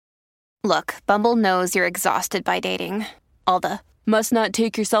Look, Bumble knows you're exhausted by dating. All the must not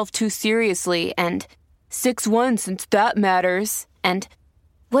take yourself too seriously and 6'1" since that matters. And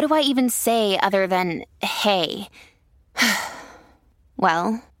what do I even say other than hey?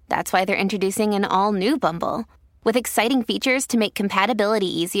 Well, that's why they're introducing an all-new Bumble with exciting features to make compatibility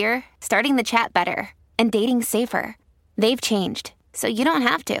easier, starting the chat better, and dating safer. They've changed, so you don't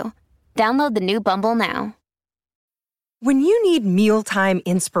have to. Download the new Bumble now. When you need mealtime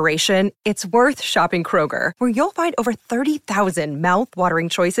inspiration, it's worth shopping Kroger, where you'll find over 30,000 mouth-watering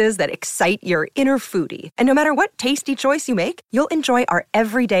choices that excite your inner foodie. And no matter what tasty choice you make, you'll enjoy our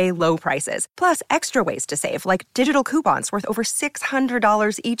everyday low prices, plus extra ways to save, like digital coupons worth over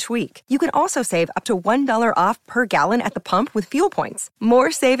 $600 each week. You can also save up to $1 off per gallon at the pump with fuel points.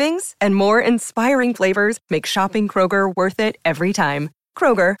 More savings and more inspiring flavors make shopping Kroger worth it every time.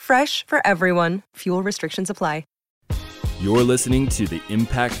 Kroger, fresh for everyone. Fuel restrictions apply. You're listening to the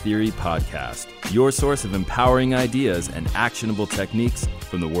Impact Theory Podcast, your source of empowering ideas and actionable techniques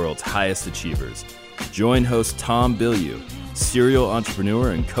from the world's highest achievers. Join host Tom Bilyeu, serial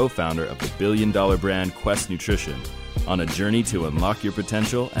entrepreneur and co-founder of the billion-dollar brand Quest Nutrition, on a journey to unlock your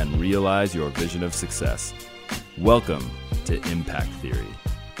potential and realize your vision of success. Welcome to Impact Theory.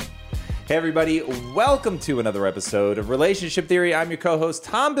 Hey everybody, welcome to another episode of Relationship Theory. I'm your co-host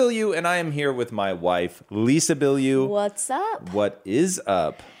Tom Bilyeu, and I am here with my wife, Lisa Bilyeu. What's up? What is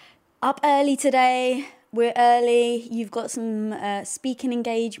up? Up early today. We're early. You've got some speaking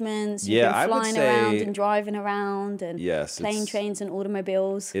engagements. You've been flying around and driving around and plane, trains, and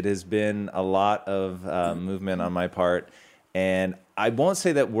automobiles. It has been a lot of movement on my part. And I won't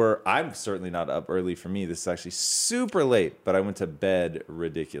say that I'm certainly not up early for me. This is actually super late, but I went to bed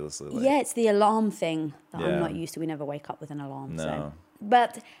ridiculously late. Yeah, it's the alarm thing that I'm not used to. We never wake up with an alarm. No. So.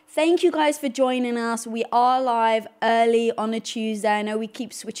 But thank you guys for joining us. We are live early on a Tuesday. I know we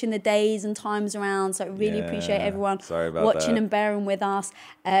keep switching the days and times around, so I really appreciate everyone watching and bearing with us.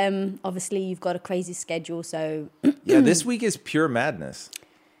 Obviously, you've got a crazy schedule, so... Yeah, this week is pure madness.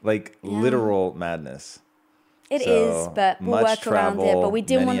 Literal madness. It is, but we'll work around it. But we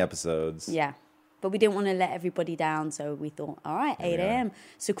didn't want episodes. Yeah, but we didn't want to let everybody down, so we thought, all right, 8 a.m.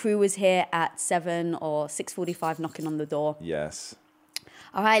 So crew was here at 7 or 6:45, knocking on the door. Yes.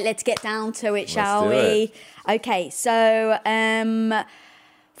 All right, let's get down to it, shall we? Okay, so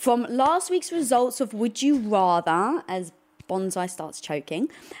from last week's results of Would You Rather, as Bonsai starts choking.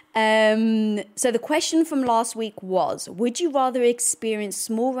 So the question from last week was, would you rather experience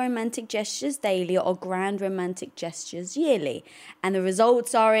small romantic gestures daily or grand romantic gestures yearly? And the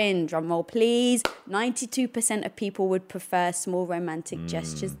results are in, drumroll please, 92% of people would prefer small romantic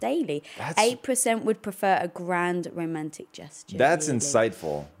gestures daily. 8% would prefer a grand romantic gesture. That's yearly.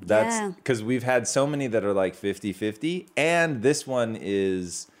 Insightful. That's because we've had so many that are like 50-50, and this one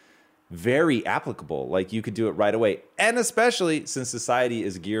is very applicable. Like you could do it right away. And especially since society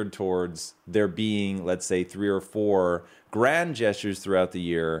is geared towards there being, let's say, 3 or 4 grand gestures throughout the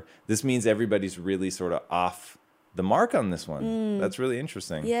year, this means everybody's really sort of off the mark on this one. That's really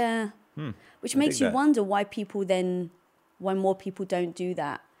interesting. Yeah. Which makes you wonder why more people don't do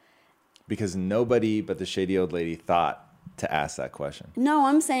that. Because nobody but the shady old lady thought to ask that question. No,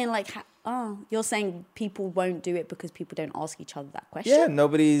 I'm saying you're saying people won't do it because people don't ask each other that question? Yeah,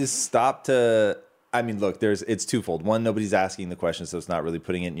 nobody's stopped to... I mean, look, it's twofold. One, nobody's asking the question, so it's not really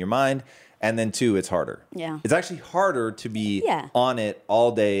putting it in your mind. And then 2, it's harder. Yeah. It's actually harder to be on it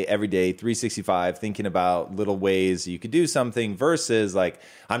all day, every day, 365, thinking about little ways you could do something versus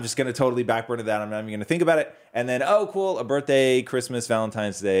I'm just going to totally backburner that. I'm not even going to think about it. And then, oh, cool, a birthday, Christmas,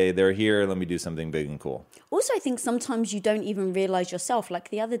 Valentine's Day, they're here. Let me do something big and cool. Also, I think sometimes you don't even realize yourself. Like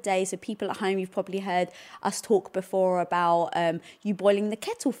the other day, so people at home, you've probably heard us talk before about you boiling the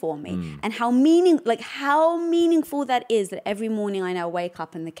kettle for me and how meaningful that is, that every morning I now wake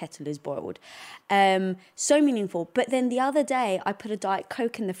up and the kettle is boiled. So meaningful. But then the other day, I put a Diet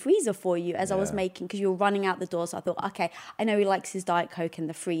Coke in the freezer for you as I was making, because you were running out the door. So I thought, okay, I know he likes his Diet Coke in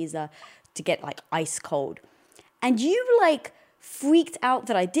the freezer to get ice cold. And you freaked out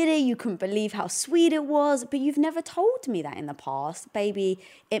that I did it. You couldn't believe how sweet it was, but you've never told me that in the past. Baby,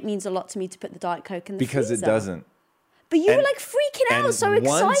 it means a lot to me to put the Diet Coke in the freezer. Because it doesn't. But you were freaking out, so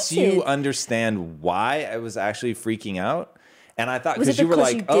excited. Once you understand why I was actually freaking out, and I thought, because you were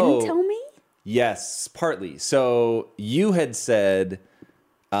like, you didn't tell me? Yes, partly. So you had said,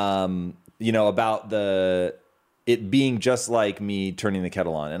 about it being just like me turning the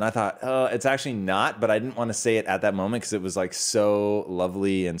kettle on. And I thought, oh, it's actually not, but I didn't want to say it at that moment because it was so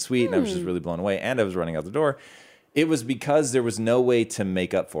lovely and sweet. And I was just really blown away. And I was running out the door. It was because there was no way to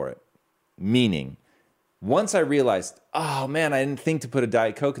make up for it. Meaning, once I realized, oh man, I didn't think to put a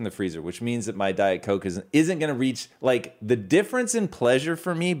Diet Coke in the freezer, which means that my Diet Coke isn't going to reach, like, the difference in pleasure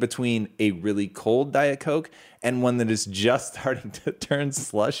for me between a really cold Diet Coke and one that is just starting to turn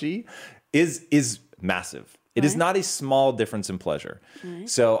slushy is massive. It is not a small difference in pleasure.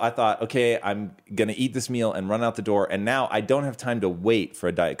 So I thought, okay, I'm going to eat this meal and run out the door. And now I don't have time to wait for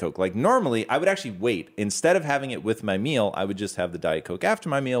a Diet Coke. Like normally I would actually wait. Instead of having it with my meal, I would just have the Diet Coke after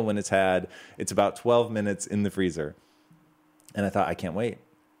my meal when it's about 12 minutes in the freezer. And I thought, I can't wait.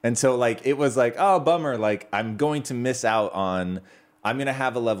 And so like, it was like, oh, bummer. Like I'm going to miss out on, I'm going to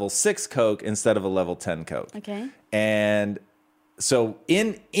have a level 6 Coke instead of a level 10 Coke. Okay. And so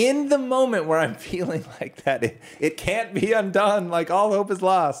in the moment where I'm feeling like that, it can't be undone, like all hope is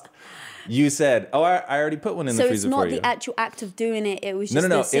lost, you said, oh, I already put one in the freezer for you. So it's not the actual act of doing it. It was just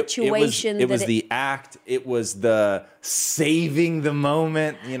the situation. It was the act. It was the saving the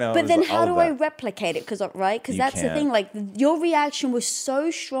moment, you know. But then how do I replicate it? Because that's the thing. Like your reaction was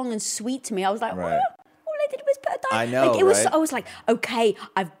so strong and sweet to me. I was like, right. All I did was put a Diet. I know, like, it was. right? I was like, okay,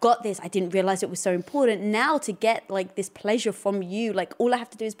 I've got this. I didn't realize it was so important. Now to get like this pleasure from you, like all I have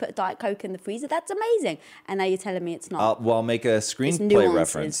to do is put a Diet Coke in the freezer. That's amazing. And now you're telling me it's not. Well, I'll make a screenplay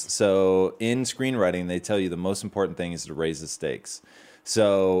reference. So in screenwriting, they tell you the most important thing is to raise the stakes.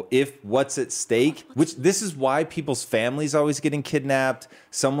 So if what's at stake, which this is why people's families always getting kidnapped,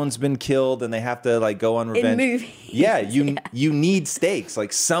 someone's been killed and they have to like go on revenge. In movies. Yeah, you need stakes.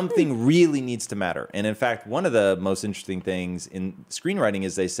 Like something really needs to matter. And in fact, one of the most interesting things in screenwriting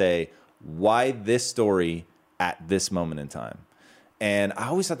is they say, why this story at this moment in time? And I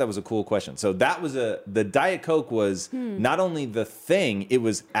always thought that was a cool question. So that was the Diet Coke was not only the thing, it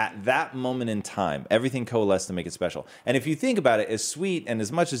was at that moment in time. Everything coalesced to make it special. And if you think about it, as sweet and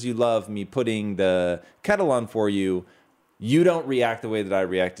as much as you love me putting the kettle on for you, you don't react the way that I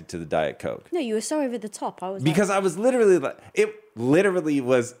reacted to the Diet Coke. No, you were so over the top. I was literally like, it literally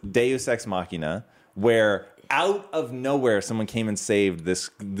was Deus Ex Machina, where out of nowhere someone came and saved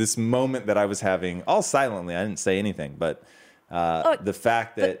this moment that I was having, all silently. I didn't say anything, but the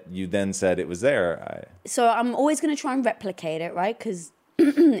fact that you then said it was there. So I'm always going to try and replicate it, right? Because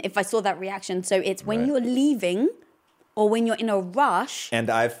if I saw that reaction, so it's when you're leaving or when you're in a rush. And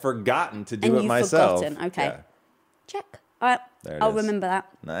I've forgotten to do it myself. Forgotten. Okay. Yeah. Check. All right. I'll remember that.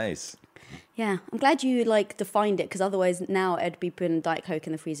 Nice. Yeah, I'm glad you like defined it, because otherwise now I'd be putting Diet Coke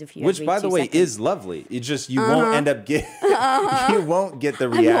in the freezer for you. Which, by the way, is lovely. It just you won't end up you won't get the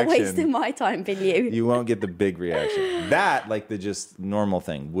reaction. I'm not wasting my time, Billy. You won't get the big reaction. That, like the just normal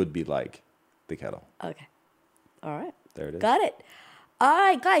thing, would be like the kettle. Okay, all right, there it is. Got it. All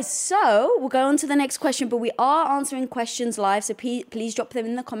right, guys, so we'll go on to the next question, but we are answering questions live, so please drop them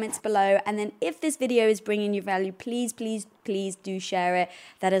in the comments below. And then if this video is bringing you value, please do share it.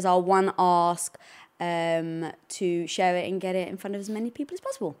 That is our one ask, to share it and get it in front of as many people as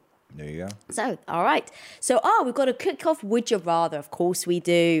possible. There you go. So, all right. So, we've got to kick off Would You Rather. Of course we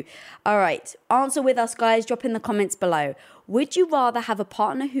do. All right. Answer with us, guys. Drop in the comments below. Would you rather have a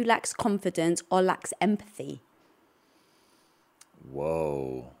partner who lacks confidence or lacks empathy?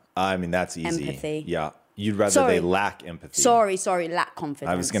 Whoa. I mean, that's easy. Empathy. Yeah. You'd rather they lack empathy. Sorry, lack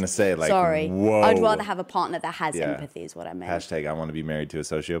confidence. I was going to say, like, sorry. Whoa. I'd rather have a partner that has empathy is what I meant. Hashtag I want to be married to a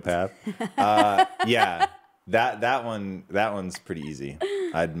sociopath. Yeah. That one's pretty easy.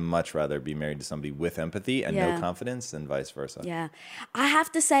 I'd much rather be married to somebody with empathy and no confidence than vice versa. Yeah. I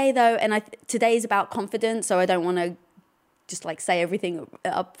have to say, though, and today is about confidence, so I don't want to just, like, say everything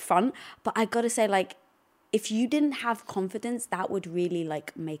up front, but I got to say, like, if you didn't have confidence, that would really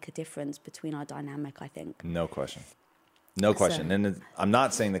like make a difference between our dynamic, I think. No question. And I'm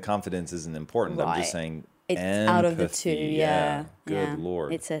not saying the confidence isn't important. Right. I'm just saying it's empathy. Out of the two. Yeah. Good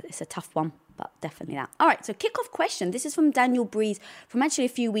Lord. It's a tough one, but definitely that. All right. So kickoff question. This is from Daniel Breeze from actually a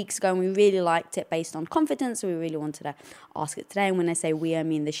few weeks ago, and we really liked it based on confidence. So we really wanted to ask it today. And when I say we, I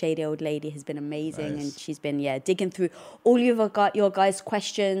mean the shady old lady has been amazing. Nice. And she's been, digging through all your guys'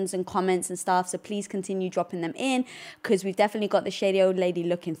 questions and comments and stuff. So please continue dropping them in, because we've definitely got the shady old lady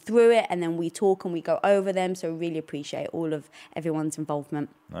looking through it, and then we talk and we go over them. So really appreciate all of everyone's involvement.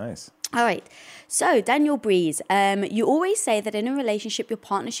 Nice. All right. So, Daniel Breeze, you always say that in a relationship, your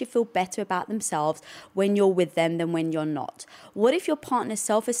partner should feel better about themselves when you're with them than when you're not. What if your partner's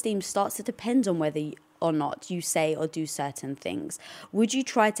self-esteem starts to depend on whether or not you say or do certain things? Would you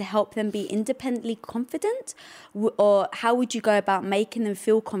try to help them be independently confident? Or how would you go about making them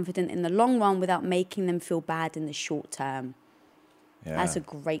feel confident in the long run without making them feel bad in the short term? Yeah. That's a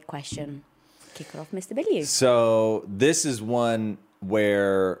great question. Kick it off, Mr. Bilyeu. So, this is one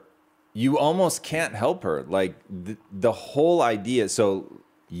where you almost can't help her. Like the whole idea. So,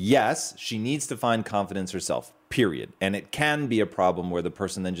 yes, she needs to find confidence herself, period. And it can be a problem where the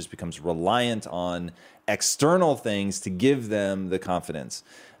person then just becomes reliant on external things to give them the confidence.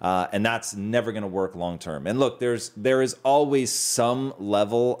 And that's never going to work long term. And look, there is always some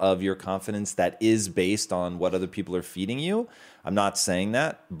level of your confidence that is based on what other people are feeding you. I'm not saying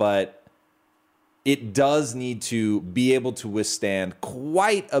that, but it does need to be able to withstand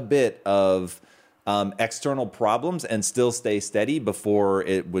quite a bit of external problems and still stay steady before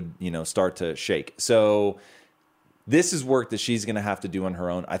it would, start to shake. So this is work that she's going to have to do on her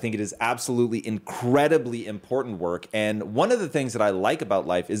own. I think it is absolutely incredibly important work. And one of the things that I like about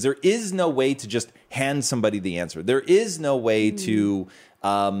life is there is no way to just hand somebody the answer. There is no way to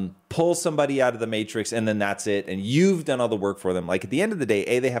pull somebody out of the matrix and then that's it. And you've done all the work for them. Like at the end of the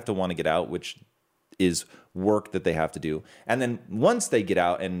day, they have to want to get out, which is work that they have to do. And then once they get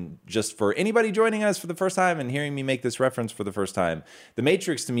out, and just for anybody joining us for the first time and hearing me make this reference for the first time, the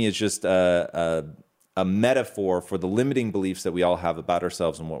matrix to me is just a metaphor for the limiting beliefs that we all have about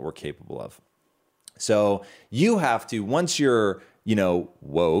ourselves and what we're capable of. So you have to, once you're,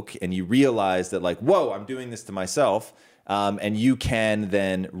 woke and you realize that like, whoa, I'm doing this to myself. And you can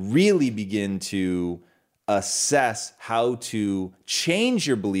then really begin to assess how to change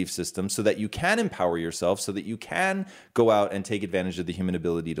your belief system so that you can empower yourself, so that you can go out and take advantage of the human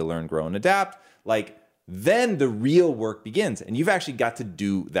ability to learn, grow, and adapt. Like, then the real work begins, and you've actually got to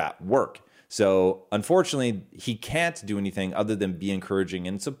do that work. So unfortunately, he can't do anything other than be encouraging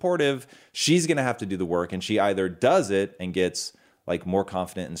and supportive. She's going to have to do the work, and she either does it and gets like more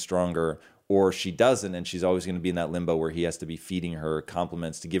confident and stronger, or she doesn't, and she's always going to be in that limbo where he has to be feeding her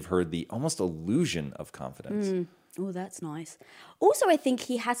compliments to give her the almost illusion of confidence. Oh, that's nice. Also, I think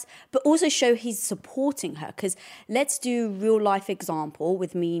he has, but also show he's supporting her. Because let's do real life example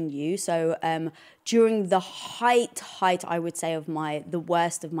with me and you. So during the height, I would say, of the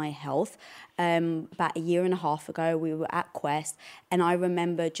worst of my health, about a year and a half ago, we were at Quest. And I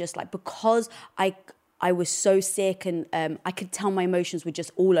remember just like, because I was so sick and I could tell my emotions were just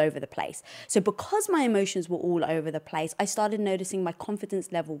all over the place. So because my emotions were all over the place, I started noticing my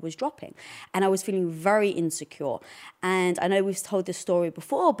confidence level was dropping and I was feeling very insecure. And I know we've told this story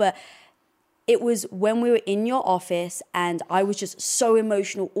before, but it was when we were in your office and I was just so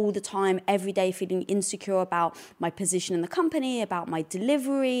emotional all the time, every day, feeling insecure about my position in the company, about my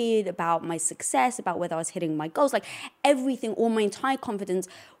delivery, about my success, about whether I was hitting my goals, like everything, all my entire confidence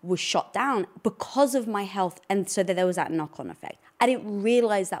was shot down because of my health. And so there was that knock-on effect. I didn't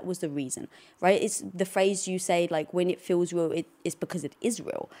realize that was the reason, right? It's the phrase you say, like, when it feels real, it's because it is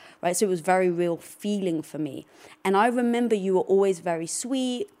real, right? So it was very real feeling for me. And I remember you were always very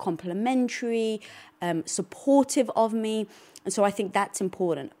sweet, complimentary, supportive of me. And so I think that's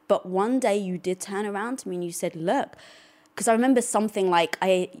important. But one day you did turn around to me and you said, look, because I remember something like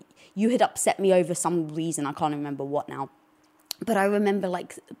you had upset me over some reason. I can't remember what now. But I remember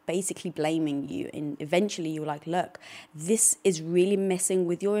like basically blaming you, and eventually you were like, look, this is really messing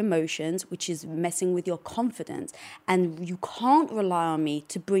with your emotions, which is messing with your confidence. And you can't rely on me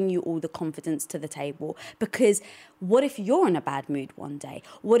to bring you all the confidence to the table, because what if you're in a bad mood one day?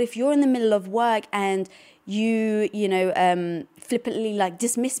 What if you're in the middle of work and you flippantly like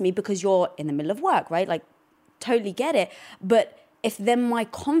dismiss me because you're in the middle of work, right? Like, totally get it. But if then my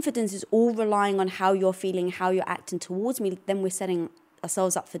confidence is all relying on how you're feeling, how you're acting towards me, then we're setting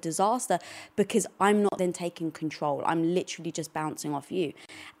ourselves up for disaster, because I'm not then taking control. I'm literally just bouncing off you.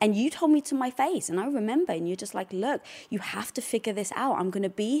 And you told me to my face, and I remember, and you're just like, look, you have to figure this out. I'm going to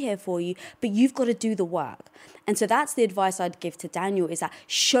be here for you, but you've got to do the work. And so that's the advice I'd give to Daniel, is that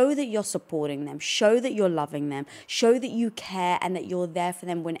show that you're supporting them, show that you're loving them, show that you care and that you're there for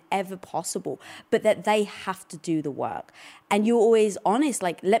them whenever possible, but that they have to do the work. And you're always honest,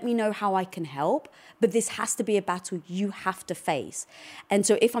 like, let me know how I can help, but this has to be a battle you have to face. And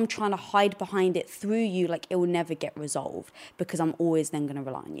so if I'm trying to hide behind it through you, like, it will never get resolved, because I'm always then going to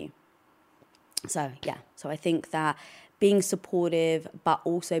rely on you. So, yeah. So I think that being supportive, but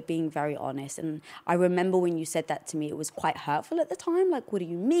also being very honest. And I remember when you said that to me, it was quite hurtful at the time. Like, what do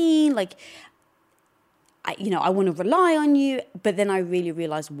you mean? Like, I want to rely on you. But then I really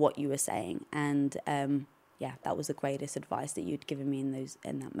realized what you were saying. And, yeah, that was the greatest advice that you'd given me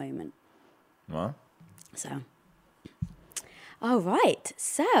in that moment. Well. So, all right.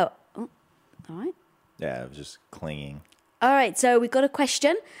 So, all right. Yeah, I was just clinging. All right. So we got a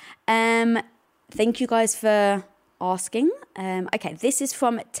question. Thank you guys for asking. Okay, this is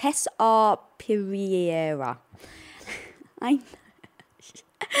from Tess R. Pereira.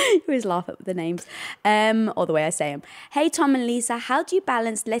 You always laugh at the names or the way I say them. Hey, Tom and Lisa, how do you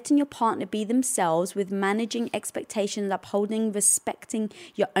balance letting your partner be themselves with managing expectations, upholding, respecting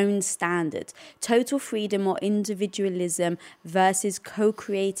your own standards? Total freedom or individualism versus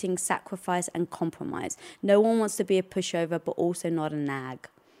co-creating, sacrifice and compromise. No one wants to be a pushover, but also not a nag.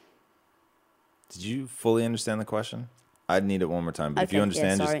 Did you fully understand the question? I'd need it one more time, but if you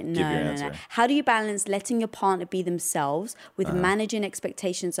understand, just give your answer. How do you balance letting your partner be themselves with managing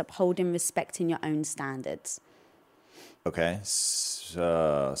expectations, upholding, respecting your own standards? Okay,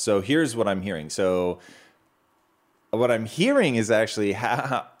 so here's what I'm hearing. So what I'm hearing is actually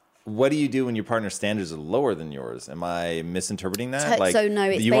what do you do when your partner's standards are lower than yours? Am I misinterpreting that? So no,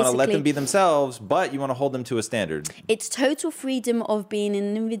 it's you want to let them be themselves, but you want to hold them to a standard. It's total freedom of being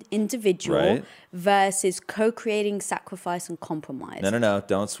an individual versus co-creating, sacrifice, and compromise. No.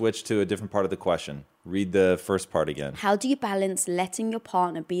 Don't switch to a different part of the question. Read the first part again. How do you balance letting your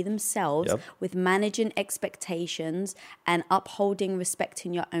partner be themselves with managing expectations and upholding,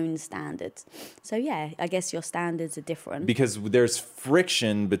 respecting your own standards? So yeah, I guess your standards are different. Because there's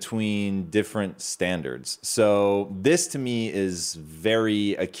friction between different standards. So this to me is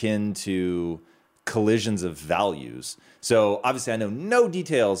very akin to collisions of values. So obviously I know no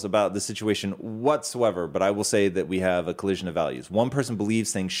details about the situation whatsoever, but I will say that we have a collision of values. One person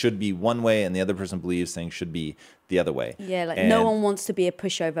believes things should be one way and the other person believes things should be the other way. Yeah, like no one wants to be a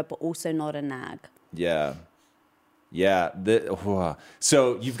pushover, but also not a nag. Yeah.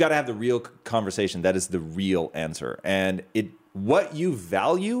 So you've got to have the real conversation. That is the real answer. And what you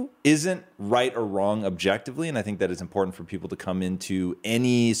value isn't right or wrong objectively, and I think that it's important for people to come into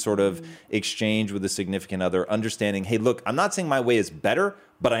any sort of exchange with a significant other understanding, hey, look, I'm not saying my way is better,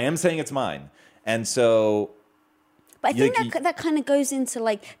 but I am saying it's mine. And so... But I think that kind of goes into,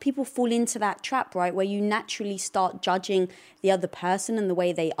 like, people fall into that trap, right, where you naturally start judging the other person and the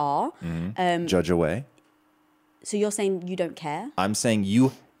way they are. Judge away. So you're saying you don't care? I'm saying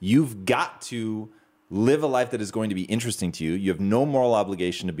you've got to live a life that is going to be interesting to you. You have no moral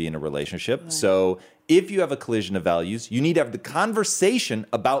obligation to be in a relationship. Right. So if you have a collision of values, you need to have the conversation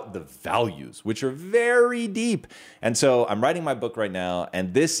about the values, which are very deep. And so I'm writing my book right now,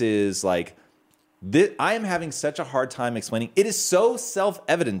 and this is like, I am having such a hard time explaining. It is so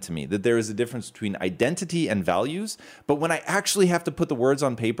self-evident to me that there is a difference between identity and values, but when I actually have to put the words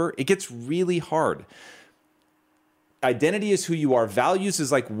on paper, it gets really hard. Identity is who you are. Values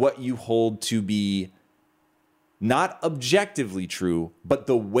is like what you hold to be not objectively true, but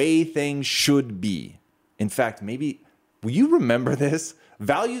the way things should be. In fact, maybe, will you remember this?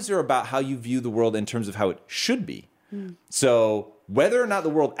 Values are about how you view the world in terms of how it should be. So whether or not the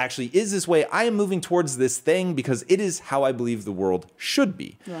world actually is this way, I am moving towards this thing because it is how I believe the world should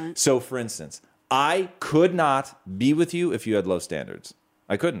be. Right. So for instance, I could not be with you if you had low standards.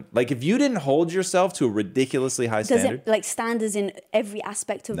 I couldn't. Like, if you didn't hold yourself to a ridiculously high standard. Does it, like, standards in every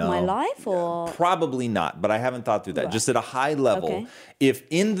aspect of my life, or? Probably not, but I haven't thought through that. Right. Just at a high level, if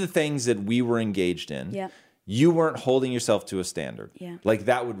in the things that we were engaged in, you weren't holding yourself to a standard, like,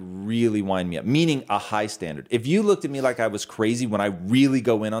 that would really wind me up, meaning a high standard. If you looked at me like I was crazy when I really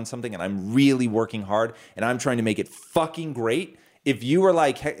go in on something and I'm really working hard and I'm trying to make it fucking great, if you were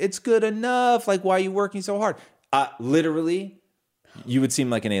like, hey, it's good enough, like, why are you working so hard? Literally... you would seem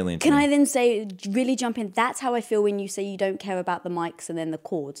like an alien to me. Can I then say, really jump in? That's how I feel when you say you don't care about the mics and then the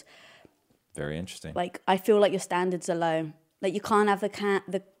chords. Very interesting. Like, I feel like your standards are low. Like, you can't have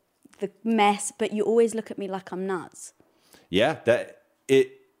the mess, but you always look at me like I'm nuts. Yeah,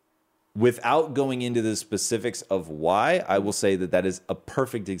 without going into the specifics of why, I will say that is a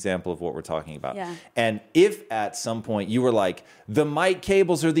perfect example of what we're talking about. Yeah. And if at some point you were like, the mic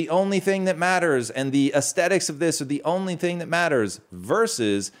cables are the only thing that matters and the aesthetics of this are the only thing that matters,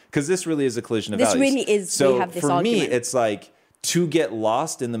 versus, because this really is a collision of values. This really is, so we have this for argument. me, it's like to get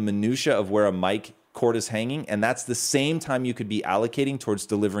lost in the minutia of where a mic cord is hanging, and that's the same time you could be allocating towards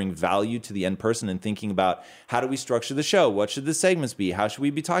delivering value to the end person and thinking about, how do we structure the show? What should the segments be? How should we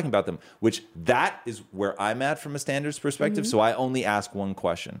be talking about them? Which that is where I'm at from a standards perspective. So I only ask one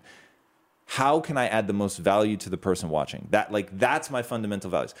question. How can I add the most value to the person watching? That's my fundamental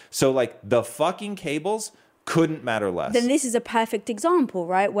values. So like the fucking cables couldn't matter less. Then this is a perfect example,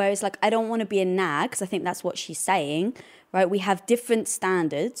 right? Where it's like, I don't want to be a nag, because I think that's what she's saying, right? We have different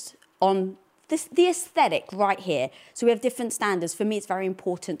standards on the aesthetic right here. So we have different standards. For me, it's very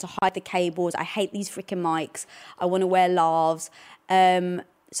important to hide the cables. I hate these freaking mics. I want to wear lavs.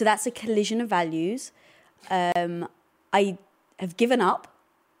 So that's a collision of values. I have given up.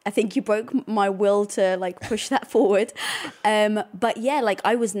 I think you broke my will to like push that forward. But yeah, like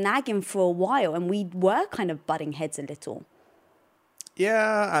I was nagging for a while and we were kind of butting heads a little.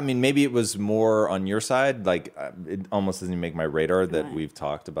 Yeah, I mean, maybe it was more on your side. Like, it almost doesn't even make my radar that we've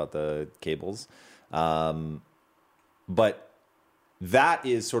talked about the cables. But that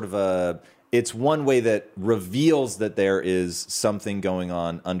is sort of it's one way that reveals that there is something going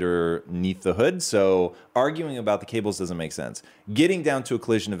on underneath the hood. So arguing about the cables doesn't make sense. Getting down to a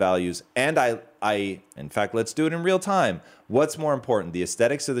collision of values, and in fact, let's do it in real time. What's more important, the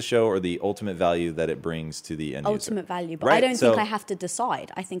aesthetics of the show or the ultimate value that it brings to the end user? Ultimate value. But right? I don't think I have to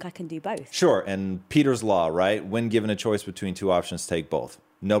decide. I think I can do both. Sure. And Peter's Law, right? When given a choice between two options, take both.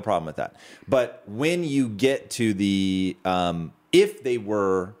 No problem with that. But when you get to the, if they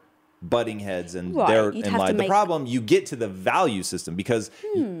were butting heads and they're in line, the problem, you get to the value system because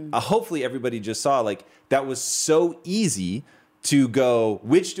hopefully everybody just saw like that was so easy to go,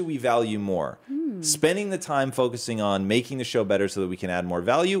 which do we value more? Spending the time focusing on making the show better so that we can add more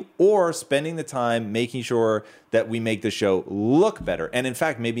value, or spending the time making sure that we make the show look better. And in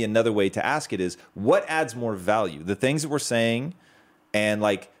fact, maybe another way to ask it is, what adds more value? The things that we're saying and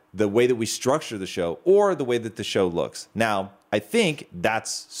like the way that we structure the show or the way that the show looks. Now, I think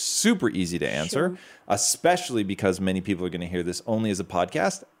that's super easy to answer, especially because many people are going to hear this only as a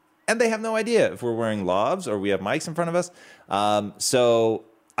podcast and they have no idea if we're wearing lavs or we have mics in front of us. So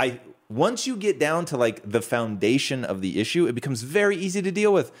once you get down to like the foundation of the issue, it becomes very easy to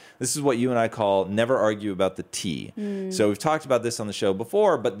deal with. This is what you and I call never argue about the tea. So we've talked about this on the show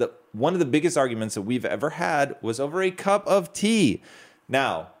before, but one of the biggest arguments that we've ever had was over a cup of tea.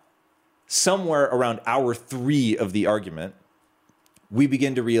 Now, somewhere around hour 3 of the argument, we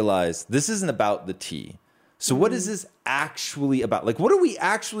begin to realize this isn't about the tea. So what is this actually about? Like, what are we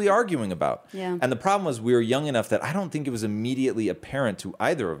actually arguing about? Yeah. And the problem was we were young enough that I don't think it was immediately apparent to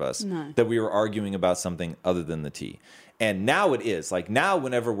either of us that we were arguing about something other than the tea. And now it is. Like now,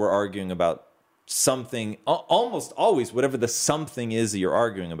 whenever we're arguing about something, almost always, whatever the something is that you're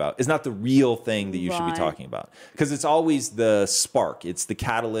arguing about is not the real thing that you should be talking about. Because it's always the spark. It's the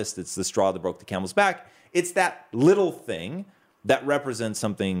catalyst. It's the straw that broke the camel's back. It's that little thing that represents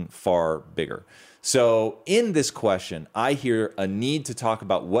something far bigger. So in this question, I hear a need to talk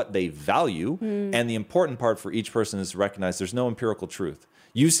about what they value. And the important part for each person is to recognize there's no empirical truth.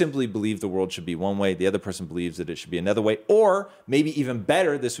 You simply believe the world should be one way. The other person believes that it should be another way. Or maybe even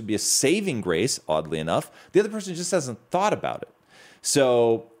better, this would be a saving grace, oddly enough. The other person just hasn't thought about it.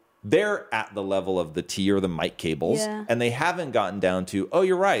 So they're at the level of the T or the mic cables. And they haven't gotten down to, oh,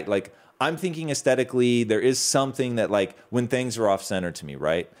 you're right. Like, I'm thinking aesthetically, there is something that like when things are off center to me,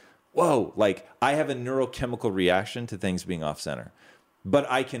 right? Whoa, like I have a neurochemical reaction to things being off center. But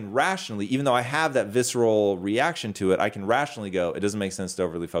I can rationally, even though I have that visceral reaction to it, I can rationally go, it doesn't make sense to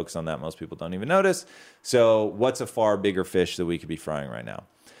overly focus on that. Most people don't even notice. So what's a far bigger fish that we could be frying right now?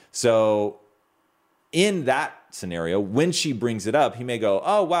 So in that scenario, when she brings it up, he may go,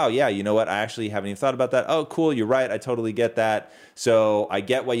 oh, wow, yeah, you know what? I actually haven't even thought about that. Oh, cool, you're right. I totally get that. So I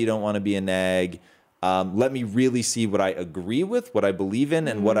get why you don't want to be a nag. Let me really see what I agree with, what I believe in,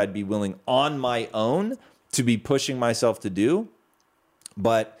 and what I'd be willing on my own to be pushing myself to do.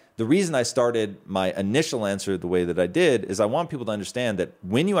 But the reason I started my initial answer the way that I did is I want people to understand that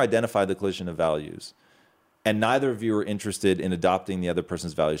when you identify the collision of values, and neither of you are interested in adopting the other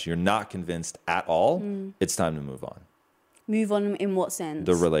person's values, you're not convinced at all, it's time to move on. Move on in what sense?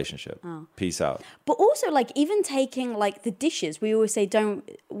 The relationship. Peace out. But also, like, even taking, like, the dishes. We always say,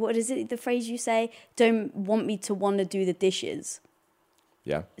 what is it, the phrase you say? Don't want me to want to do the dishes.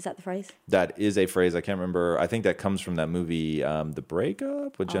 Yeah. Is that the phrase? That is a phrase. I can't remember. I think that comes from that movie, The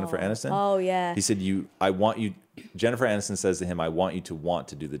Breakup with Jennifer Aniston. Oh, yeah. He said, Jennifer Aniston says to him, I want you to want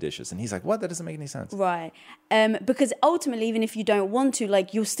to do the dishes. And he's like, what? That doesn't make any sense. Right. Because ultimately, even if you don't want to,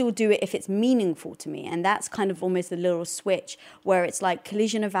 like, you'll still do it if it's meaningful to me. And that's kind of almost a little switch where it's like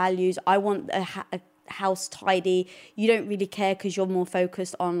collision of values. I want a house tidy. You don't really care because you're more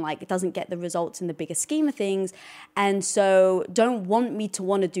focused on like it doesn't get the results in the bigger scheme of things, and so don't want me to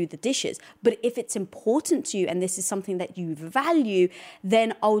want to do the dishes. But if it's important to you and this is something that you value,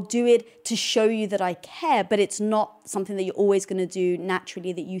 then I'll do it to show you that I care. But it's not something that you're always going to do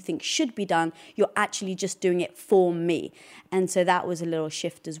naturally that you think should be done. You're actually just doing it for me. And so that was a little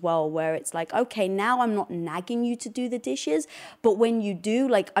shift as well, where it's like, okay, now I'm not nagging you to do the dishes, but when you do,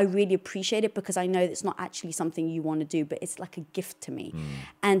 like, I really appreciate it because I know it's not actually something you want to do, but it's like a gift to me.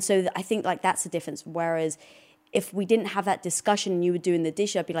 And so I think like that's the difference. Whereas if we didn't have that discussion and you were doing the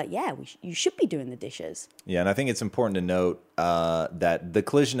dish, I'd be like, yeah, you should be doing the dishes. Yeah, and I think it's important to note that the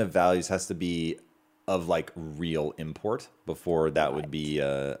collision of values has to be of like real import before that would be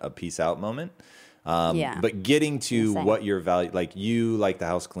a peace out moment. But getting to what your value, like you like the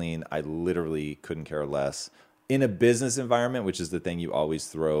house clean, I literally couldn't care less. in a business environment, which is the thing you always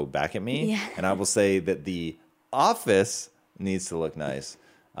throw back at me. Yeah. And I will say that the office needs to look nice,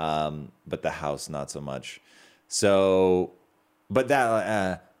 but the house, not so much. So, but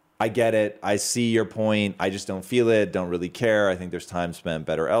that, I get it. I see your point. I just don't feel it. Don't really care. I think there's time spent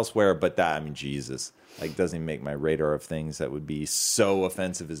better elsewhere. But that, I mean, Jesus, like, doesn't even make my radar of things that would be so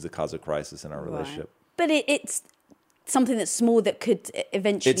offensive as the cause of crisis in our relationship. But it's something that's small that could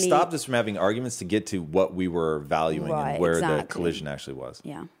eventually... It stopped us from having arguments to get to what we were valuing and where the collision actually was.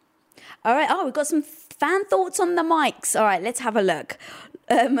 Yeah. All right. Oh, we've got some fan thoughts on the mics. All right, let's have a look.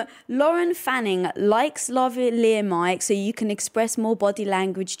 Lauren Fanning likes lavalier mic so you can express more body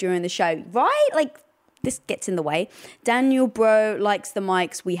language during the show. Right? Like, this gets in the way. Daniel Bro likes the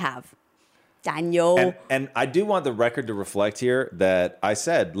mics we have. Daniel. And I do want the record to reflect here that I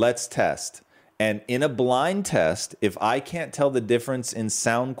said, let's test. And in a blind test, if I can't tell the difference in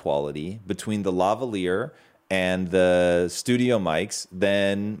sound quality between the lavalier and the studio mics,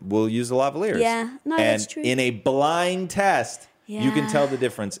 then we'll use the lavaliers. Yeah, no, that's true. And in a blind test, you can tell the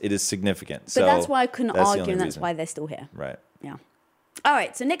difference. It is significant. But that's why I couldn't argue, and that's why they're still here. Right. Yeah. All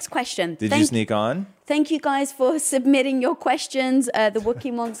right, so next question. Did you sneak on? Thank you guys for submitting your questions. The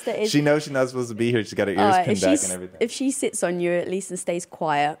Wookiee Monster is... She knows she's not supposed to be here. She's got her ears pinned back and everything. If she sits on you, at least, and stays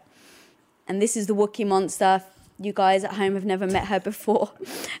quiet. And this is the Wookiee Monster. You guys at home have never met her before.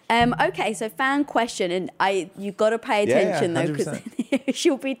 Okay, so fan question, and you got to pay attention though, because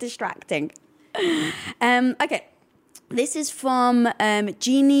she'll be distracting. Okay, this is from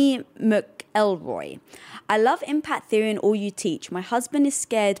Jeannie McElroy. I love impact theory and all you teach. My husband is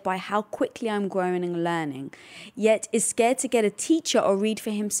scared by how quickly I'm growing and learning, yet is scared to get a teacher or read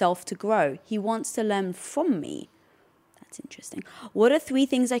for himself to grow. He wants to learn from me. That's interesting. What are 3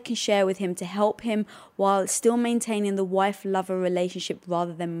 things I can share with him to help him while still maintaining the wife-lover relationship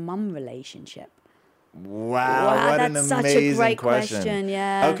rather than mum relationship? Wow, what an amazing such a great question.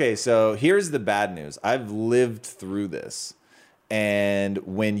 Yeah. Okay, so here's the bad news. I've lived through this. And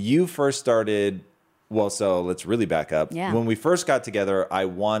when you first started, well, so let's really back up. Yeah. When we first got together, I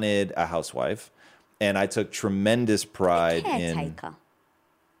wanted a housewife, and I took tremendous pride in... Caretaker.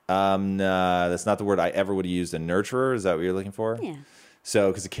 Nah, that's not the word I ever would have used. A nurturer? Is that what you're looking for? Yeah. So,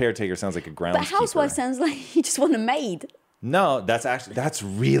 because a caretaker sounds like a groundskeeper. But housewife sounds like you just want a maid. No, that's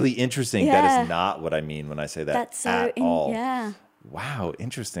really interesting. Yeah. That is not what I mean when I say that That's so at all. Yeah. Wow,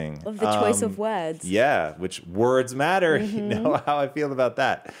 interesting. Of the choice of words. Yeah, which words matter. Mm-hmm. You know how I feel about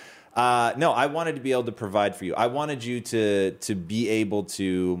that. No, I wanted to be able to provide for you. I wanted you to be able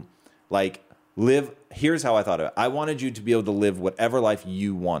to, like, live. Here's how I thought of it. I wanted you to be able to live whatever life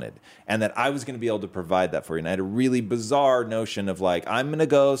you wanted, and that I was going to be able to provide that for you. And I had a really bizarre notion of, like, I'm going to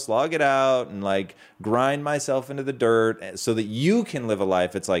go slog it out and, like, grind myself into the dirt so that you can live a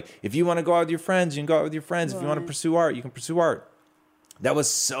life. It's like, if you want to go out with your friends, you can go out with your friends. Right. If you want to pursue art, you can pursue art. That was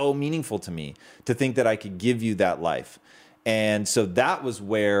so meaningful to me, to think that I could give you that life. And so that was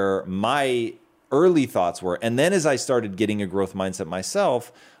where my early thoughts were. And then as I started getting a growth mindset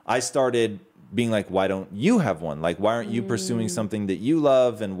myself, I started being like, why don't you have one? Like, why aren't you pursuing something that you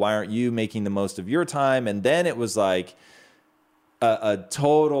love? And why aren't you making the most of your time? And then it was like a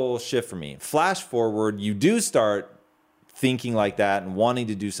total shift for me. Flash forward, you do start thinking like that and wanting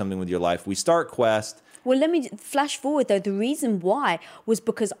to do something with your life. We start Quest. Well, let me flash forward, though. The reason why was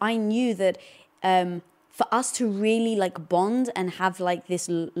because I knew that for us to really, like, bond and have, like, this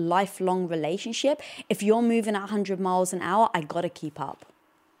lifelong relationship, if you're moving at 100 miles an hour, I got to keep up.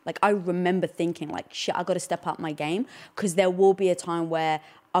 Like, I remember thinking, like, shit, I got to step up my game, because there will be a time where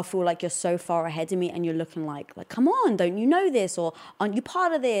I feel like you're so far ahead of me and you're looking like, come on, don't you know this? Or aren't you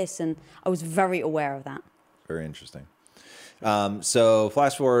part of this? And I was very aware of that. Very interesting. So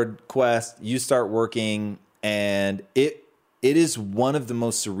flash forward, Quest, you start working, and it is one of the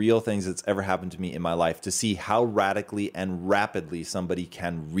most surreal things that's ever happened to me in my life, to see how radically and rapidly somebody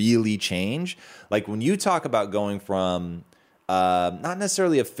can really change. Like, when you talk about going from not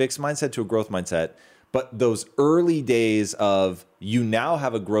necessarily a fixed mindset to a growth mindset, but those early days of you now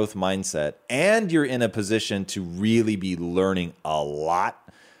have a growth mindset and you're in a position to really be learning a lot,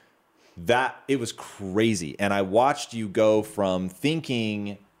 that it was crazy. And I watched you go from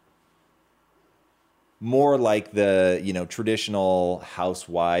thinking more like the, traditional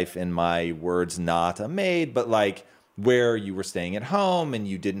housewife, in my words, not a maid, but like where you were staying at home and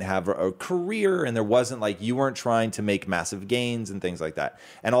you didn't have a career, and there wasn't, like, you weren't trying to make massive gains and things like that.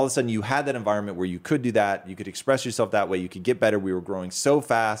 And all of a sudden you had that environment where you could do that. You could express yourself that way. You could get better. We were growing so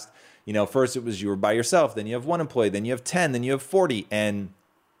fast. First it was you were by yourself. Then you have 1 employee. Then you have 10. Then you have 40. And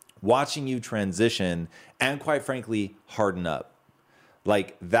watching you transition and, quite frankly, harden up,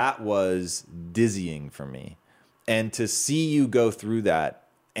 like, that was dizzying for me. And to see you go through that.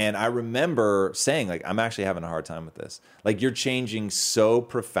 And I remember saying, like, I'm actually having a hard time with this. Like, you're changing so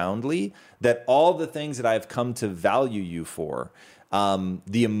profoundly that all the things that I've come to value you for,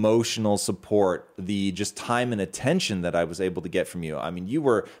 the emotional support, the just time and attention that I was able to get from you. I mean, you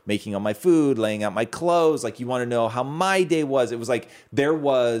were making all my food, laying out my clothes. Like, you want to know how my day was. It was like there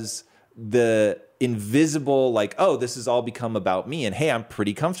was the invisible, like, oh, this has all become about me. And hey, I'm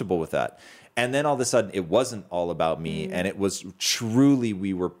pretty comfortable with that. And then all of a sudden, it wasn't all about me. And it was truly,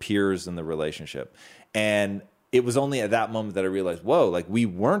 we were peers in the relationship. And it was only at that moment that I realized, whoa, like, we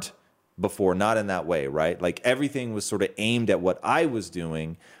weren't before, not in that way, right? Like, everything was sort of aimed at what I was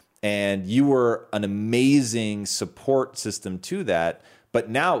doing. And you were an amazing support system to that. But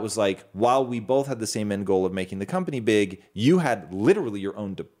now it was like, while we both had the same end goal of making the company big, you had literally your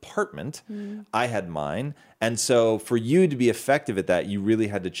own department. I had mine. And so for you to be effective at that, you really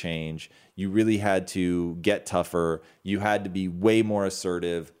had to change. You really had to get tougher. You had to be way more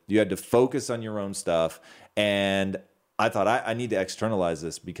assertive. You had to focus on your own stuff. And I thought, I need to externalize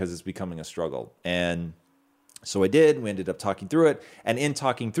this because it's becoming a struggle. And so I did. We ended up talking through it. And in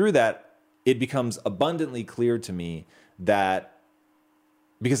talking through that, it becomes abundantly clear to me that,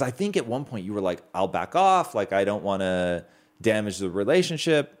 because I think at one point you were like, I'll back off. Like, I don't want to damage the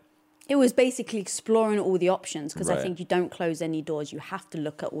relationship. It was basically exploring all the options, because Right. I think you don't close any doors. You have to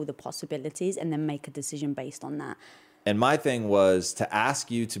look at all the possibilities and then make a decision based on that. And my thing was to ask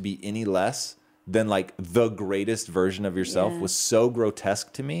you to be any less than like the greatest version of yourself was so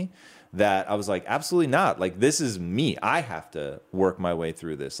grotesque to me that I was like, absolutely not. Like, this is me. I have to work my way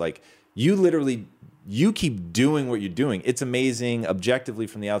through this. Like, you keep doing what you're doing. It's amazing. Objectively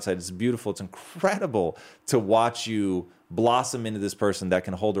from the outside, it's beautiful. It's incredible to watch you blossom into this person that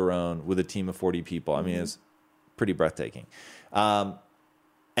can hold her own with a team of 40 people. I mean, it's pretty breathtaking.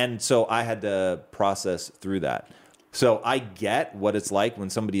 And so I had to process through that. So I get what it's like when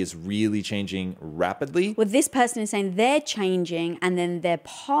somebody is really changing rapidly. Well, this person is saying they're changing, and then their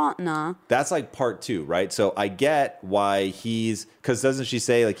partner. That's like part two, right? So I get why because doesn't she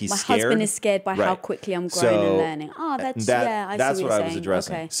say like he's My scared? husband is scared by how Right. quickly I'm growing and learning. Oh, I see that's what what you're I was saying.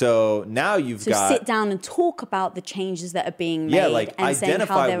 addressing. Okay. So now you've So got sit down and talk about the changes that are being made. yeah, like and saying how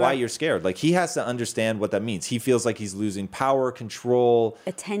identify they're why you're scared. Like, he has to understand what that means. He feels like he's losing power, control.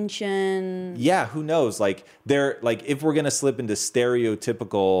 attention. Yeah, who knows? Like, they're like, if we're gonna slip into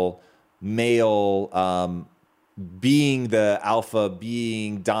stereotypical male being the alpha,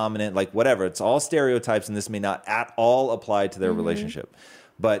 being dominant, like whatever, it's all stereotypes, and this may not at all apply to their relationship.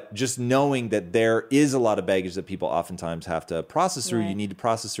 But just knowing that there is a lot of baggage that people oftentimes have to process through, you Right. need to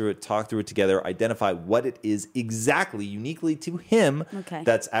process through it, talk through it together, identify what it is exactly, uniquely to him, Okay.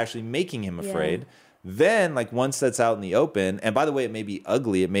 that's actually making him Yeah. afraid. Then, like, once that's out in the open, and by the way, it may be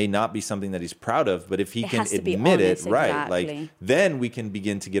ugly, it may not be something that he's proud of, but if he It can has to be admit honest, it, right, like, exactly. then we can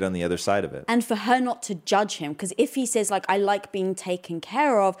begin to get on the other side of it. And for her not to judge him, because if he says, like, I like being taken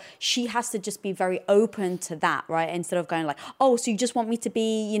care of, she has to just be very open to that, right? Instead of going like, oh, so you just want me to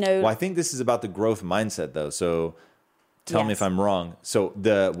be, Well, I think this is about the growth mindset, though. So tell me Yes. if I'm wrong. So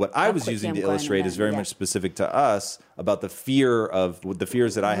what I How was quickly using I'm to growing illustrate and is very learning, much specific to us about the fears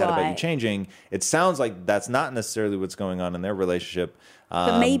that I had about you Right. changing. It sounds like that's not necessarily what's going on in their relationship.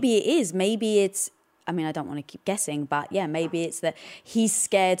 But maybe it is. Maybe it's, I mean, I don't want to keep guessing, but yeah, maybe it's that he's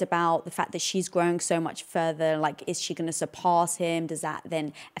scared about the fact that she's growing so much further. Like, is she going to surpass him? Does that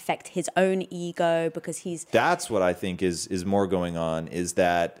then affect his own ego? Because he's, That's what I think is more going on, is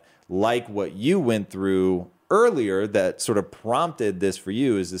that, like what you went through earlier, that sort of prompted this for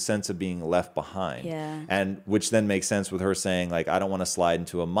you, is the sense of being left behind. Yeah. And which then makes sense with her saying, like, I don't want to slide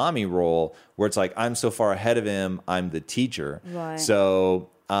into a mommy role where it's like, I'm so far ahead of him, I'm the teacher. Right. So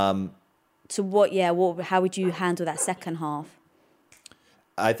so how would you handle that second half?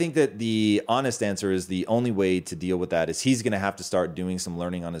 I think that the honest answer is the only way to deal with that is he's going to have to start doing some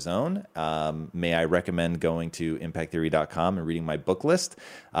learning on his own. May I recommend going to impacttheory.com and reading my book list.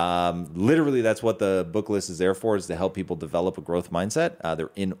 Literally, that's what the book list is there for, is to help people develop a growth mindset. They're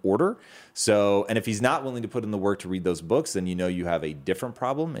in order. So, and if he's not willing to put in the work to read those books, then you know you have a different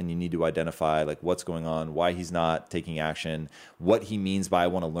problem, and you need to identify like what's going on, why he's not taking action, what he means by I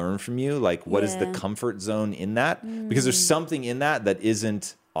want to learn from you, like what is the Yeah. comfort zone in that? Because there's something in that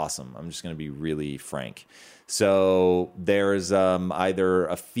isn't awesome. I'm just going to be really frank. So there's either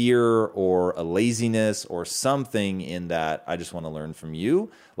a fear or a laziness or something in that I just want to learn from you.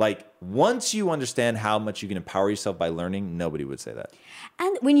 Like, once you understand how much you can empower yourself by learning, nobody would say that.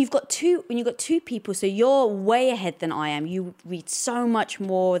 And when you've got two people, so you're way ahead than I am. You read so much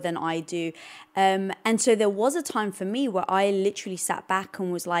more than I do. And so there was a time for me where I literally sat back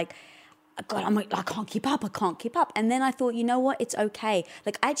and was like, God, I'm like, I can't keep up. And then I thought, you know what? It's okay.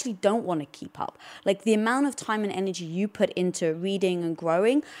 Like, I actually don't want to keep up. Like, the amount of time and energy you put into reading and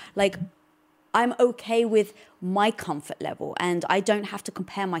growing, like, I'm okay with my comfort level and I don't have to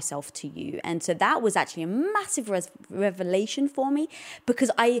compare myself to you. And so that was actually a massive revelation for me, because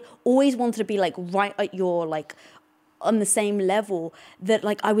I always wanted to be like right at your, like, on the same level, that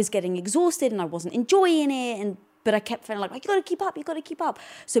like I was getting exhausted and I wasn't enjoying it, but I kept feeling like, you got to keep up.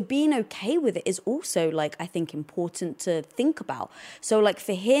 So being okay with it is also, like, I think important to think about. So like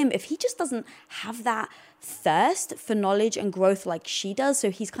for him, if he just doesn't have that thirst for knowledge and growth like she does,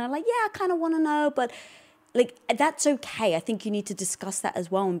 so he's kind of like, yeah, I kind of want to know, but like, that's okay. I think you need to discuss that as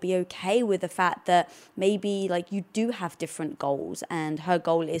well and be okay with the fact that maybe like you do have different goals, and her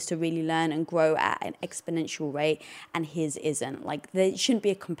goal is to really learn and grow at an exponential rate and his isn't. Like, there shouldn't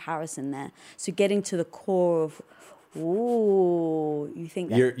be a comparison there. So getting to the core of, you think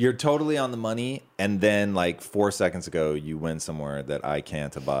that you're totally on the money, and then like 4 seconds ago you went somewhere that I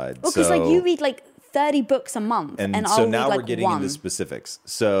can't abide. Well, because like you read like 30 books a month, and so I'll now read like we're getting one. into specifics.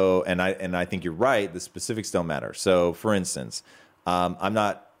 So and I think you're right, the specifics don't matter. So for instance, I'm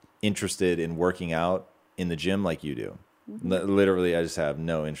not interested in working out in the gym like you do. Literally, I just have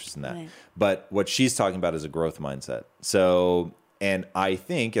no interest in that. Right. But what she's talking about is a growth mindset. So, and I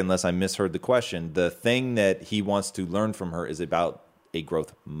think, unless I misheard the question, the thing that he wants to learn from her is about a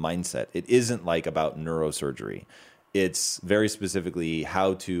growth mindset. It isn't like about neurosurgery. It's very specifically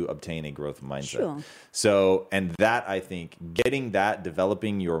how to obtain a growth mindset. Sure. So, and that, I think, getting that,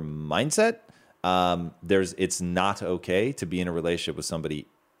 developing your mindset, it's not okay to be in a relationship with somebody.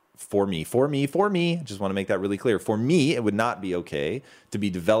 For me, I just want to make that really clear. For me, it would not be okay to be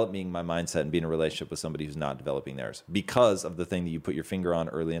developing my mindset and be in a relationship with somebody who's not developing theirs, because of the thing that you put your finger on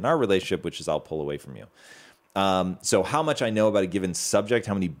early in our relationship, which is I'll pull away from you. So how much I know about a given subject,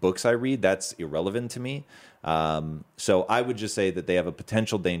 how many books I read, that's irrelevant to me. So I would just say that they have a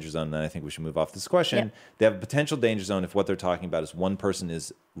potential danger zone, and I think we should move off this question. Yep. They have a potential danger zone if what they're talking about is one person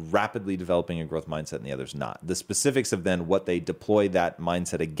is rapidly developing a growth mindset and the other's not. The specifics of then what they deploy that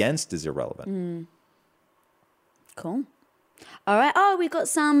mindset against is irrelevant. Cool. All right. Oh, we got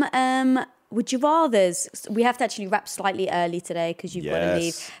some would you rathers. We have to actually wrap slightly early today because you've got to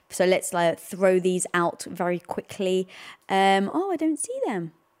leave. So let's throw these out very quickly. I don't see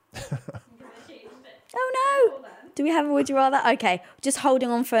them. Oh no! Do we have a would you rather? Okay, just holding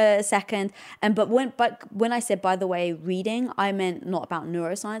on for a second. But when I said, by the way, reading, I meant not about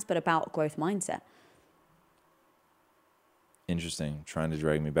neuroscience, but about growth mindset. Interesting. Trying to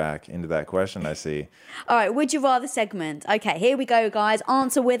drag me back into that question, I see. All right, would you rather segment. Okay, here we go, guys.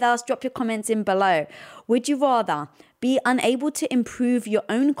 Answer with us. Drop your comments in below. Would you rather be unable to improve your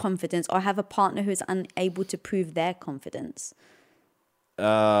own confidence or have a partner who is unable to prove their confidence?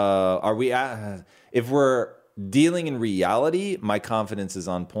 If we're dealing in reality, my confidence is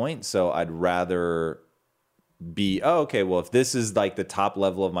on point, so I'd rather be, if this is like the top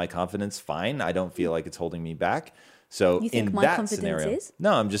level of my confidence, fine. I don't feel like it's holding me back. So you think in my that confidence scenario, is?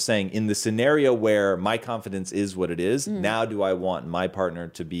 No, I'm just saying in the scenario where my confidence is what it is, now do I want my partner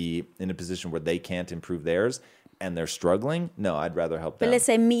to be in a position where they can't improve theirs and they're struggling? No, I'd rather help them. But let's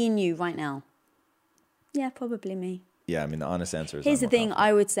say me and you right now. Yeah, probably me. Yeah, I mean, the honest answer is here's the thing.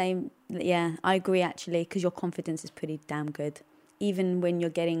 I would say, yeah, I agree actually, because your confidence is pretty damn good. Even when you're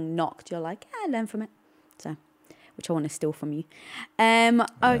getting knocked, you're like, yeah, learn from it. So, which I want to steal from you.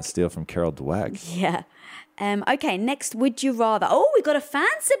 Steal from Carol Dweck. Yeah. Okay, next, would you rather? Oh, we got a fan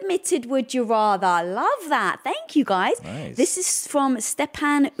submitted would you rather. Love that. Thank you, guys. Nice. This is from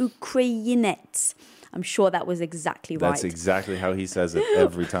Stepan Ukrainets. I'm sure that was exactly right. That's exactly how he says it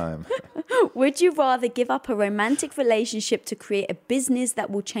every time. Would you rather give up a romantic relationship to create a business that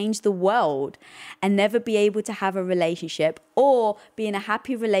will change the world and never be able to have a relationship, or be in a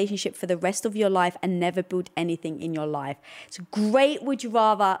happy relationship for the rest of your life and never build anything in your life? It's great. Would you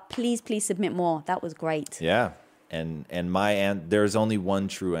rather? Please submit more. That was great. Yeah. And there's only one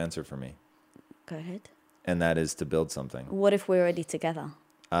true answer for me. Go ahead. And that is to build something. What if we're already together?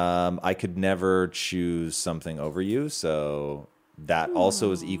 I could never choose something over you, so that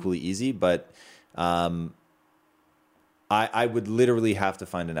also is equally easy. But I would literally have to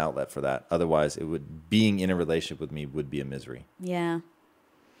find an outlet for that. Otherwise, being in a relationship with me would be a misery. Yeah.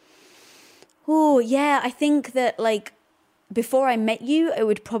 Oh, yeah. I think that like before I met you, it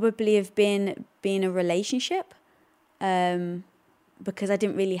would probably have been a relationship, because I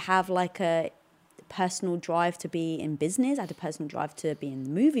didn't really have like a personal drive to be in business. I had a personal drive to be in the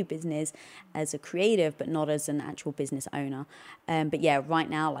movie business as a creative, but not as an actual business owner. But yeah, right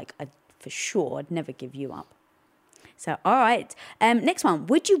now, like for sure, I'd never give you up. So, all right. Next one.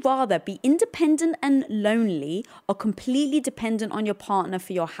 Would you rather be independent and lonely or completely dependent on your partner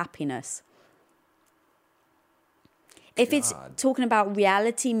for your happiness? If it's talking about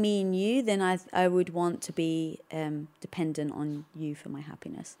reality, me and you, then I would want to be dependent on you for my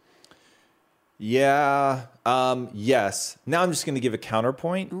happiness. Yeah. Yes. Now I'm just going to give a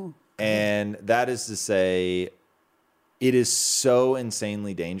counterpoint. Ooh. And that is to say, it is so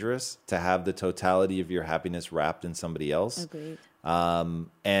insanely dangerous to have the totality of your happiness wrapped in somebody else. Agreed.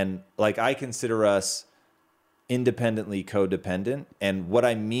 And like, I consider us independently codependent. And what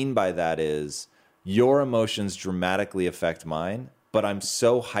I mean by that is your emotions dramatically affect mine, but I'm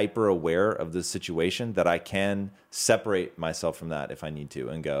so hyper aware of the situation that I can separate myself from that if I need to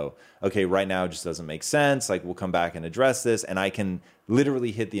and go, okay, right now it just doesn't make sense. Like, we'll come back and address this. And I can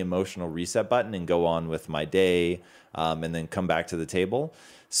literally hit the emotional reset button and go on with my day, and then come back to the table.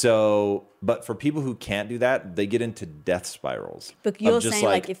 So, but for people who can't do that, they get into death spirals. But you're just saying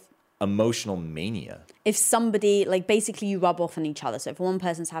like if emotional mania. If somebody, like, basically you rub off on each other. So if one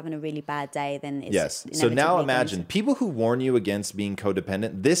person's having a really bad day, then it's yes. So now imagine people who warn you against being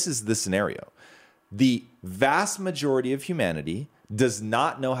codependent. This is the scenario. The vast majority of humanity does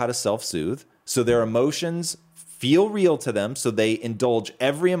not know how to self-soothe. So their emotions feel real to them. So they indulge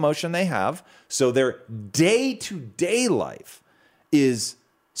every emotion they have. So their day-to-day life is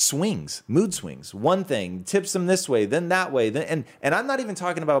swings, mood swings. One thing tips them this way, then that way. Then, and I'm not even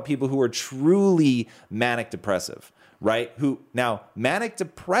talking about people who are truly manic depressive, right? Who now manic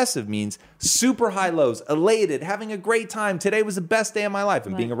depressive means super high lows, elated, having a great time. Today was the best day of my life.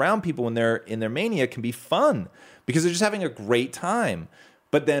 And being around people when they're in their mania can be fun because they're just having a great time.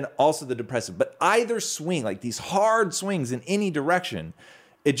 But then also the depressive. But either swing, like these hard swings in any direction,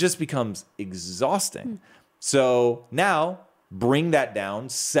 it just becomes exhausting. So now bring that down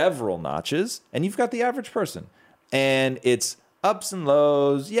several notches, and you've got the average person. And it's ups and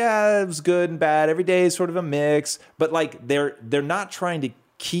lows. Yeah, it was good and bad. Every day is sort of a mix. But like they're not trying to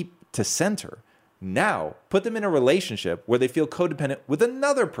keep to center. Now, put them in a relationship where they feel codependent with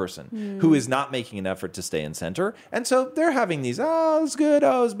another person who is not making an effort to stay in center. And so they're having these, oh, it's good,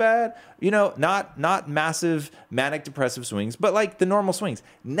 oh, it's bad. You know, not massive manic depressive swings, but like the normal swings.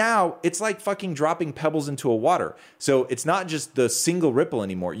 Now, it's like fucking dropping pebbles into a water. So it's not just the single ripple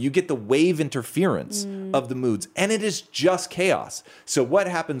anymore. You get the wave interference of the moods, and it is just chaos. So what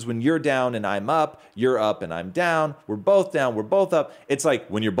happens when you're down and I'm up, you're up and I'm down, we're both down, we're both up. It's like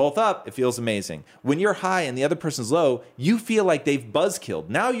when you're both up, it feels amazing. When you're high and the other person's low, you feel like they've buzzkilled.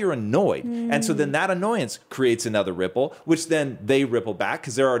 Now you're annoyed. And so then that annoyance creates another ripple, which then they ripple back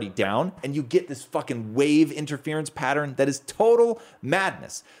because they're already down. And you get this fucking wave interference pattern that is total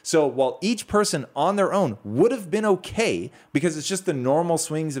madness. So while each person on their own would have been okay because it's just the normal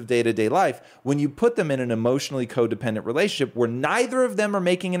swings of day-to-day life, when you put them in an emotionally codependent relationship where neither of them are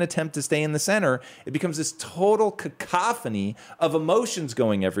making an attempt to stay in the center, it becomes this total cacophony of emotions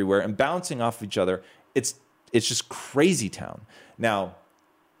going everywhere and bouncing off each other. It's just crazy town. Now,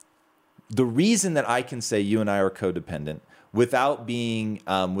 the reason that I can say you and I are codependent without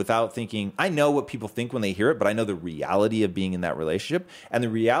thinking, I know what people think when they hear it, but I know the reality of being in that relationship. And the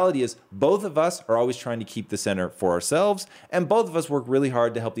reality is both of us are always trying to keep the center for ourselves. And both of us work really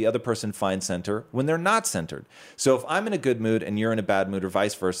hard to help the other person find center when they're not centered. So if I'm in a good mood and you're in a bad mood or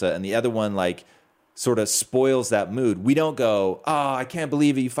vice versa, and the other one like sort of spoils that mood, we don't go, oh, I can't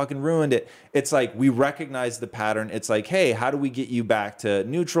believe it, you fucking ruined it. It's like we recognize the pattern. It's like, hey, how do we get you back to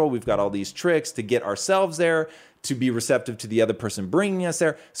neutral? We've got all these tricks to get ourselves there, to be receptive to the other person bringing us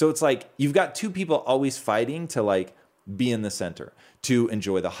there. So it's like you've got two people always fighting to like be in the center, to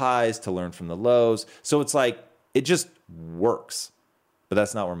enjoy the highs, to learn from the lows. So it's like it just works. But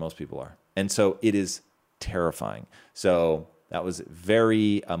that's not where most people are. And so it is terrifying. So that was a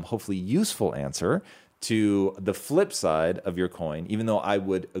very hopefully useful answer to the flip side of your coin, even though I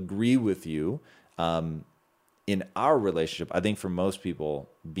would agree with you in our relationship. I think for most people,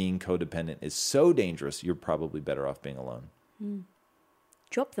 being codependent is so dangerous, you're probably better off being alone.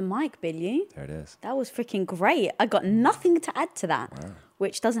 Drop the mic, Billy. There it is. That was freaking great. I got nothing to add to that,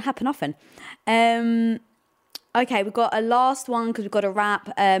 which doesn't happen often. Okay, we've got a last one because we've got a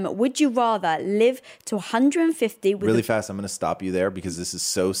wrap. Would you rather live to 150 with really fast? I'm going to stop you there because this is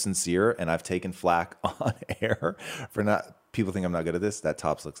so sincere, and I've taken flack on air for not. People think I'm not good at this. That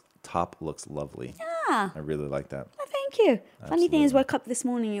top looks lovely. Yeah, I really like that. Oh, thank you. Absolutely. Funny thing is, woke up this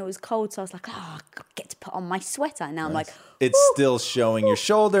morning, it was cold, so I was like, oh, I get to put on my sweater. And now I'm like, it's still showing your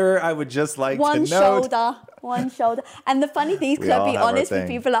shoulder. I would just like to note. One shoulder. And the funny thing is, because I'll be honest with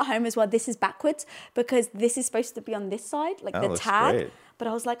people at home as well, this is backwards because this is supposed to be on this side, like the tab. Great. but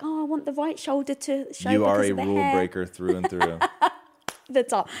I was like, oh, I want the right shoulder to show. You are because a of the rule hair. breaker through and through. The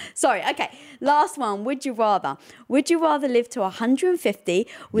top. Sorry. Okay. Last one. Would you rather? Would you rather live to 150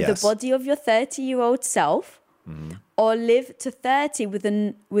 with Yes. the body of your 30-year-old self, or live to 30 with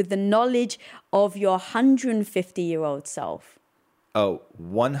the knowledge of your 150-year-old self? Oh,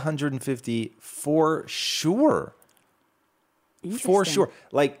 150 for sure. For Interesting. sure.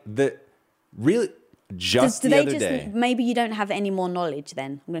 Like the really just Do the they other just day. maybe you don't have any more knowledge?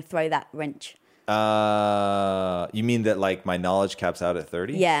 Then I'm going to throw that wrench. You mean that like my knowledge caps out at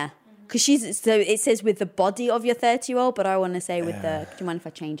 30? Yeah. Because so it says with the body of your 30-year-old, but I want to say with the. Do you mind if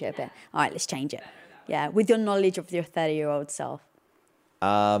I change it a bit? All right, let's change it. Yeah, with your knowledge of your 30-year-old self.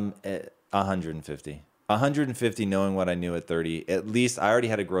 150. 150, knowing what I knew at 30. At least I already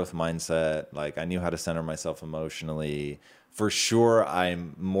had a growth mindset. Like I knew how to center myself emotionally. For sure,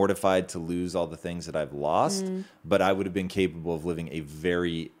 I'm mortified to lose all the things that I've lost, but I would have been capable of living a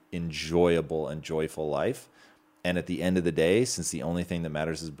very enjoyable and joyful life. And at the end of the day, since the only thing that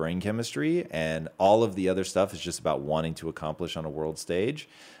matters is brain chemistry and all of the other stuff is just about wanting to accomplish on a world stage,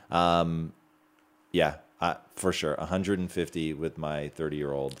 for sure, 150 with my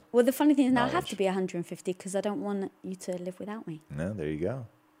 30-year-old. Well, the funny thing is now I have knowledge. to be 150 because I don't want you to live without me. No, there you go.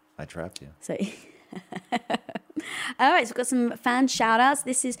 I trapped you. So, all right, so we've got some fan shout outs.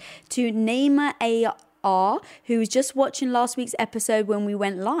 This is to Naima AR, who was just watching last week's episode when we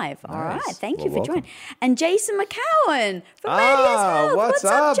went live. All Nice. right, thank Well, you for welcome. joining. And Jason McCowan from Mandy's Health. What's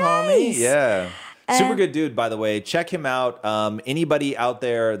up, homie? Jace? Yeah. Super good dude, by the way. Check him out. Anybody out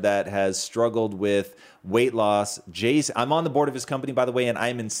there that has struggled with weight loss, Jason, I'm on the board of his company, by the way, and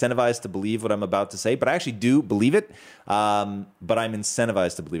I'm incentivized to believe what I'm about to say, but I actually do believe it. But I'm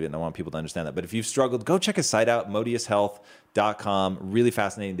incentivized to believe it, and I want people to understand that. But if you've struggled, go check his site out, modiushealth.com. Really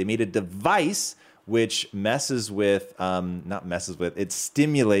fascinating. They made a device which it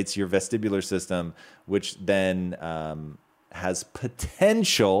stimulates your vestibular system, which then has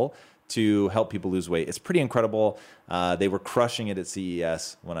potential to help people lose weight. It's pretty incredible. They were crushing it at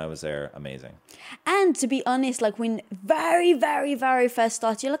CES when I was there. Amazing. And to be honest, like when very, very, very first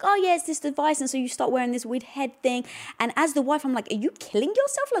started, you're like, oh yeah, it's this device. And so you start wearing this weird head thing. And as the wife, I'm like, are you killing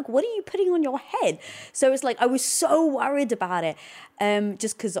yourself? Like, what are you putting on your head? So it's like, I was so worried about it.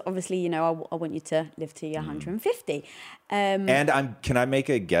 Just because obviously, you know, I want you to live to your 150. And can I make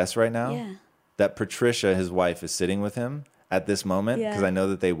a guess right now? Yeah. That Patricia, his wife, is sitting with him at this moment because Yeah. I know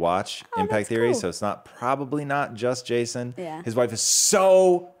that they watch Oh, Impact that's Theory, cool. so it's probably not just Jason. Yeah. His wife is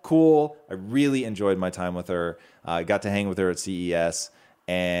so cool. I really enjoyed my time with her. I got to hang with her at CES,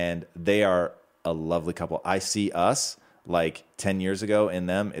 and they are a lovely couple. I see us like 10 years ago in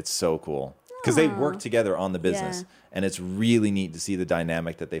them. It's so cool because they work together on the business, and it's really neat to see the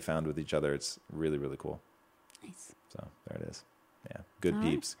dynamic that they found with each other. It's really, really cool. Nice. So there it is. Yeah, good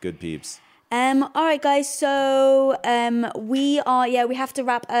peeps. Good peeps. All right, guys. So we have to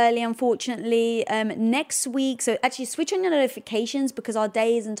wrap early, unfortunately. Next week, so actually switch on your notifications because our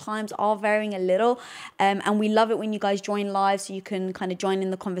days and times are varying a little. And we love it when you guys join live so you can kind of join in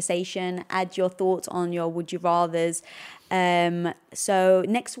the conversation, add your thoughts on your would you rathers. So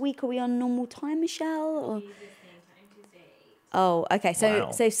next week, are we on normal time, Michelle? Or? Oh, okay. So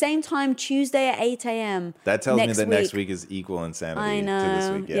Wow. so same time Tuesday at 8 a.m. That tells me that next week is equal insanity I know. to this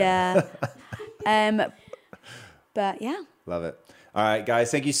week. Yeah. But yeah. Love it. All right,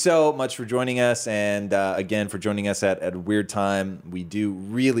 guys, thank you so much for joining us. And again, for joining us at a weird time. We do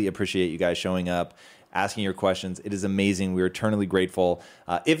really appreciate you guys showing up, asking your questions. It is amazing. We're eternally grateful.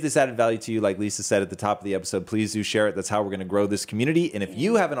 If this added value to you, like Lisa said at the top of the episode, please do share it. That's how we're going to grow this community. And if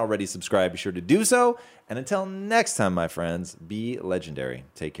you haven't already subscribed, be sure to do so. And until next time, my friends, be legendary.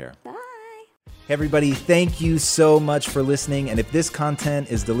 Take care. Bye. Hey everybody, thank you so much for listening. And if this content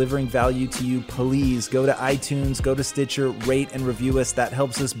is delivering value to you, please go to iTunes, go to Stitcher, rate and review us. That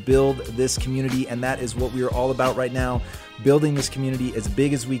helps us build this community. And that is what we are all about right now. Building this community as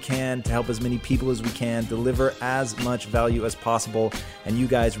big as we can to help as many people as we can, deliver as much value as possible. And you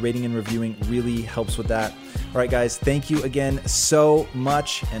guys rating and reviewing really helps with that. All right, guys, thank you again so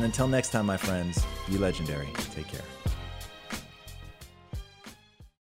much. And until next time, my friends, be legendary. Take care.